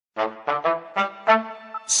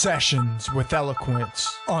Sessions with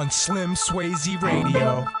Eloquence on Slim Swayze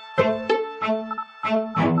Radio.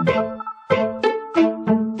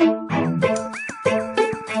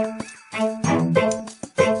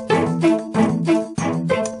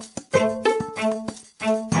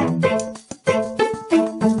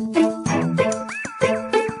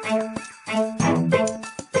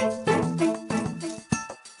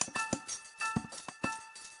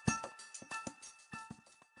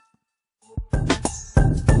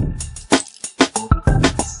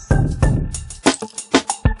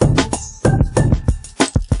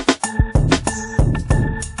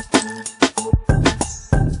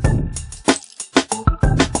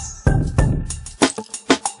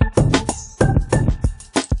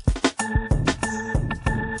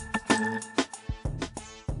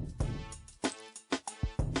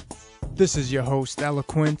 This is your host,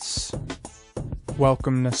 Eloquence.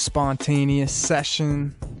 Welcome to Spontaneous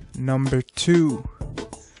Session number 2.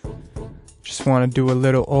 Just want to do a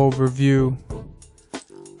little overview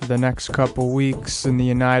of the next couple weeks in the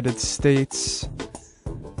United States.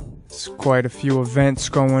 There's quite a few events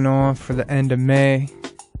going on for the end of May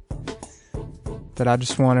that I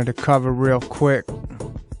just wanted to cover real quick.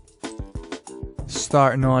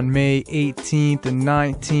 Starting on May 18th and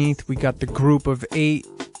 19th, we got the Group of 8.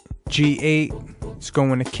 G8 is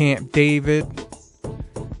going to Camp David.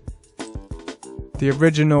 The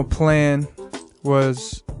original plan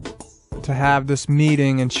was to have this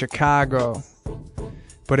meeting in Chicago.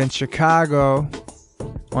 But in Chicago,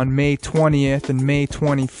 on May 20th and May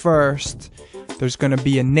 21st, there's going to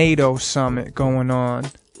be a NATO summit going on.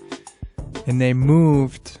 And they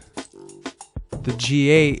moved the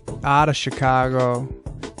G8 out of Chicago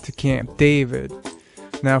to Camp David.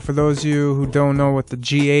 Now, for those of you who don't know what the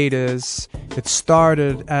G8 is, it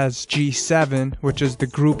started as G7, which is the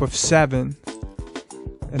Group of 7,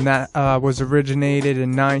 and that was originated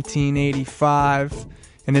in 1985,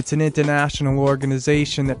 and it's an international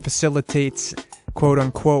organization that facilitates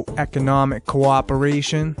quote-unquote economic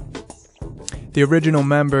cooperation. The original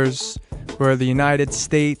members were the United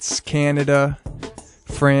States, Canada,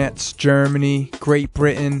 France, Germany, Great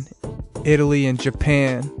Britain, Italy, and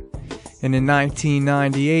Japan. And in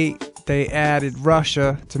 1998, they added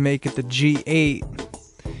Russia to make it the G8.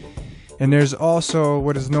 And there's also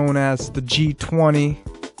what is known as the G20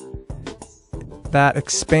 that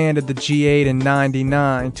expanded the G8 in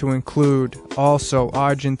 99 to include also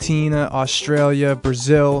Argentina, Australia,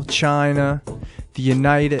 Brazil, China,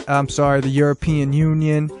 the European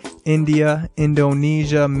Union, India,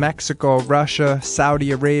 Indonesia, Mexico, Russia,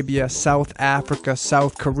 Saudi Arabia, South Africa,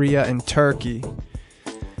 South Korea, and Turkey.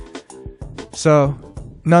 So,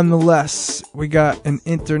 nonetheless, we got an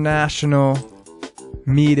international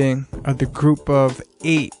meeting of the Group of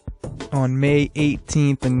 8 on May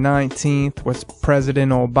 18th and 19th with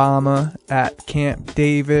President Obama at Camp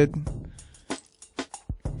David.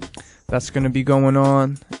 That's going to be going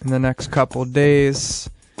on in the next couple days.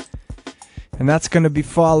 And that's going to be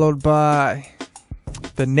followed by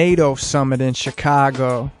the NATO summit in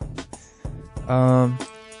Chicago.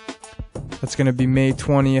 That's going to be May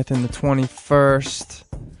 20th and the 21st.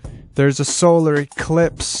 There's a solar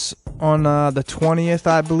eclipse on the 20th,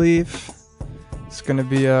 I believe. It's going to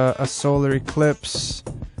be a solar eclipse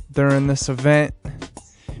during this event.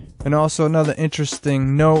 And also another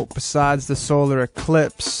interesting note besides the solar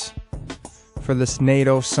eclipse for this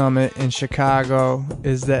NATO summit in Chicago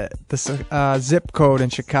is that the zip code in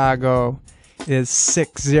Chicago is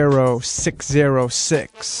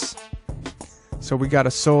 60606. So we got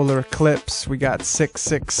a solar eclipse, we got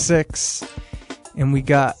 666, and we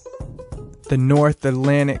got the North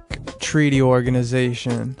Atlantic Treaty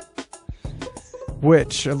Organization,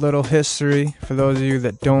 which, a little history for those of you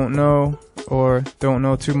that don't know or don't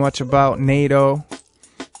know too much about NATO.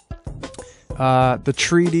 The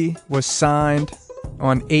treaty was signed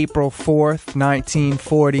on April 4th,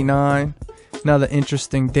 1949. Another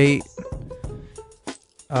interesting date.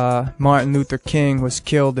 Martin Luther King was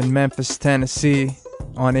killed in Memphis, Tennessee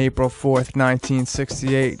on April 4th,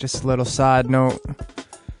 1968. Just a little side note.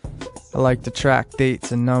 I like to track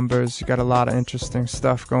dates and numbers. You got a lot of interesting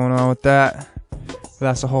stuff going on with that. But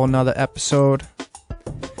that's a whole nother episode.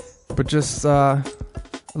 But just a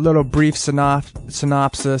little brief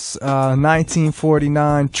synopsis.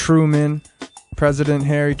 1949, President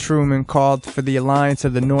Harry Truman called for the alliance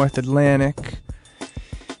of the North Atlantic.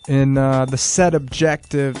 And the set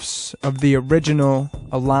objectives of the original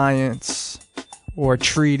alliance or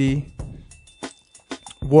treaty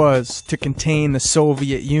was to contain the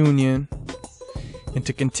Soviet Union and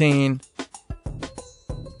to contain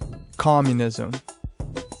communism.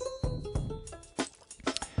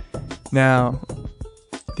 Now,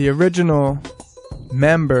 the original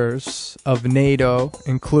members of NATO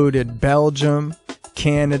included Belgium,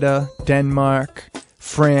 Canada, Denmark,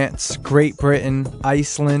 France, Great Britain,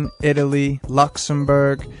 Iceland, Italy,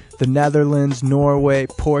 Luxembourg, the Netherlands, Norway,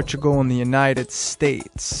 Portugal, and the United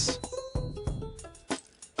States.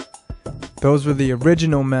 Those were the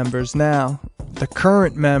original members. Now, the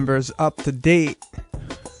current members up to date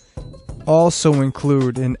also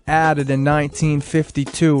include, and added in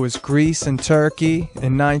 1952, was Greece and Turkey,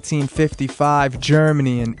 in 1955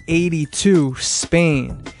 Germany, in 82 Spain,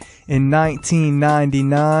 in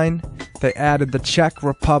 1999 they added the Czech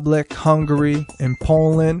Republic, Hungary, and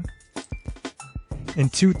Poland. In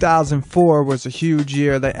 2004 was a huge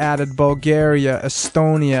year. They added Bulgaria,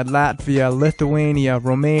 Estonia, Latvia, Lithuania,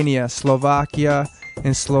 Romania, Slovakia,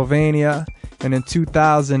 and Slovenia. And in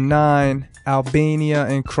 2009, Albania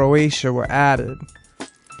and Croatia were added.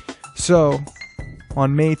 So,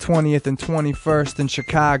 on May 20th and 21st in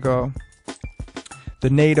Chicago, the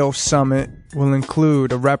NATO summit will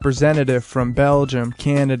include a representative from Belgium,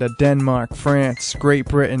 Canada, Denmark, France, Great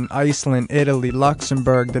Britain, Iceland, Italy,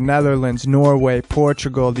 Luxembourg, the Netherlands, Norway,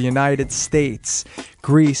 Portugal, the United States,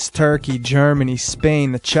 Greece, Turkey, Germany,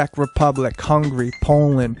 Spain, the Czech Republic, Hungary,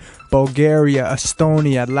 Poland, Bulgaria,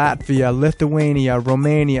 Estonia, Latvia, Lithuania,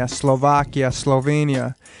 Romania, Slovakia,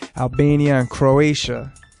 Slovenia, Albania, and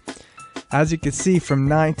Croatia. As you can see, from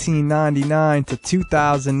 1999 to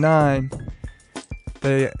 2009,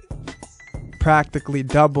 they practically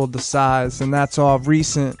doubled the size, and that's all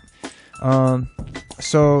recent.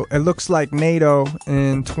 So it looks like NATO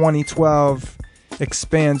in 2012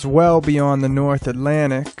 expands well beyond the North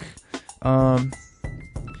Atlantic. And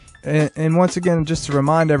once again, just to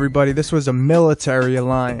remind everybody, this was a military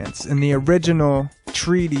alliance, and the original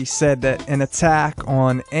treaty said that an attack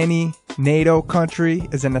on any NATO country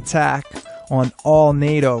is an attack on all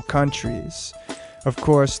NATO countries. Of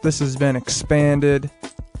course, this has been expanded.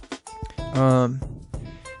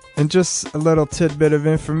 And just a little tidbit of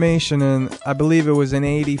information, and I believe it was in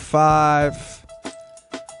 '85.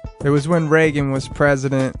 It was when Reagan was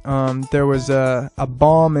president. There was a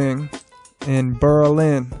bombing in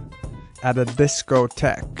Berlin at a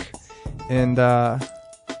discotheque, and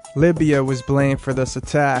Libya was blamed for this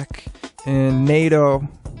attack. And NATO,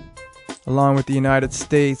 along with the United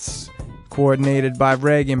States, coordinated by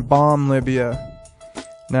Reagan, bombed Libya.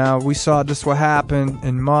 Now, we saw just what happened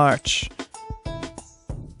in March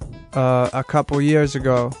a couple years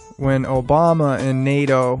ago when Obama and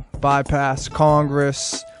NATO bypassed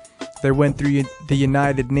Congress. They went through the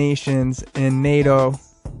United Nations, and NATO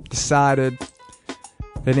decided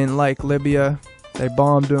they didn't like Libya. They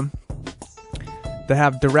bombed them. They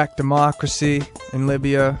have direct democracy in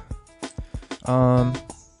Libya.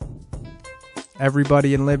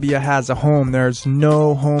 Everybody in Libya has a home. There's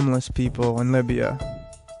no homeless people in Libya.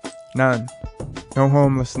 None. No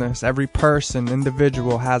homelessness. Every person,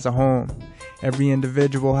 individual, has a home. Every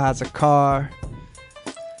individual has a car.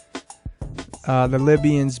 The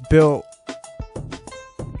Libyans built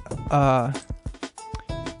a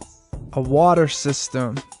water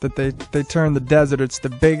system that they turned the desert. It's the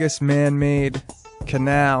biggest man-made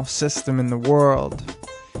canal system in the world.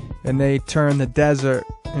 And they turned the desert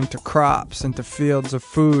into crops, into fields of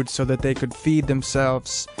food, so that they could feed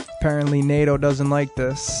themselves. Apparently NATO doesn't like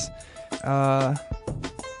this.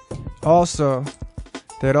 Also,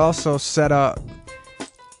 they'd also set up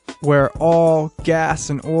where all gas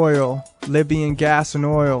and oil, Libyan gas and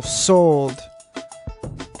oil, sold.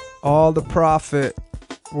 All the profit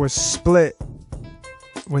was split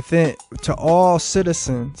within to all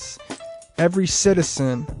citizens. Every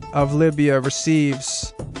citizen of Libya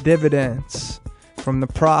receives dividends from the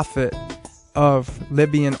profit of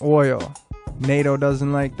Libyan oil. NATO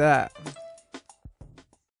doesn't like that.